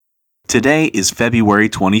Today is February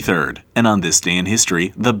 23rd, and on this day in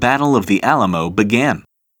history, the Battle of the Alamo began.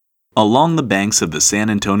 Along the banks of the San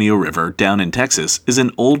Antonio River down in Texas is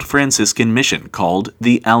an old Franciscan mission called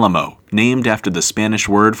the Alamo, named after the Spanish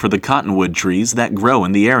word for the cottonwood trees that grow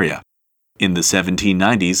in the area. In the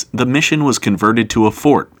 1790s, the mission was converted to a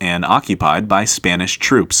fort and occupied by Spanish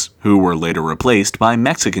troops, who were later replaced by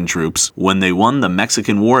Mexican troops when they won the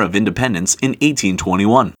Mexican War of Independence in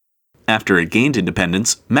 1821. After it gained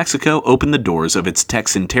independence, Mexico opened the doors of its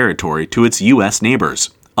Texan territory to its U.S. neighbors,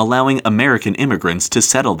 allowing American immigrants to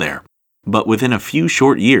settle there. But within a few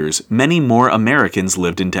short years, many more Americans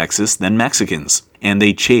lived in Texas than Mexicans, and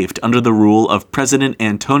they chafed under the rule of President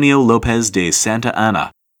Antonio Lopez de Santa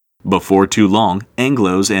Anna. Before too long,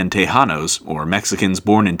 Anglos and Tejanos, or Mexicans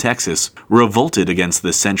born in Texas, revolted against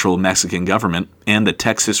the central Mexican government, and the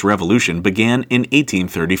Texas Revolution began in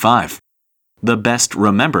 1835. The best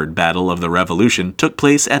remembered battle of the Revolution took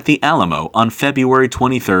place at the Alamo on February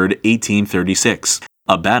 23, 1836,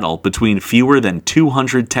 a battle between fewer than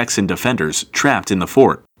 200 Texan defenders trapped in the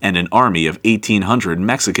fort and an army of 1,800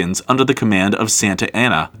 Mexicans under the command of Santa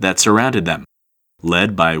Anna that surrounded them.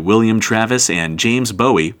 Led by William Travis and James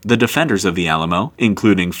Bowie, the defenders of the Alamo,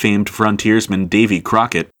 including famed frontiersman Davy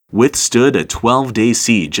Crockett, withstood a 12-day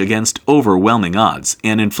siege against overwhelming odds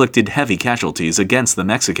and inflicted heavy casualties against the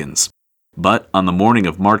Mexicans. But on the morning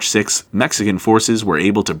of March 6, Mexican forces were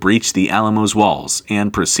able to breach the Alamo's walls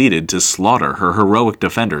and proceeded to slaughter her heroic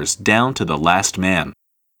defenders down to the last man.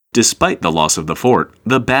 Despite the loss of the fort,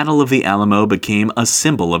 the Battle of the Alamo became a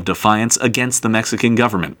symbol of defiance against the Mexican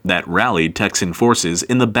government that rallied Texan forces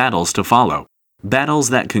in the battles to follow.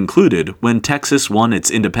 Battles that concluded when Texas won its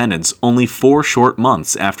independence only 4 short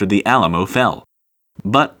months after the Alamo fell.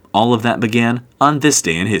 But all of that began on this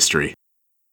day in history.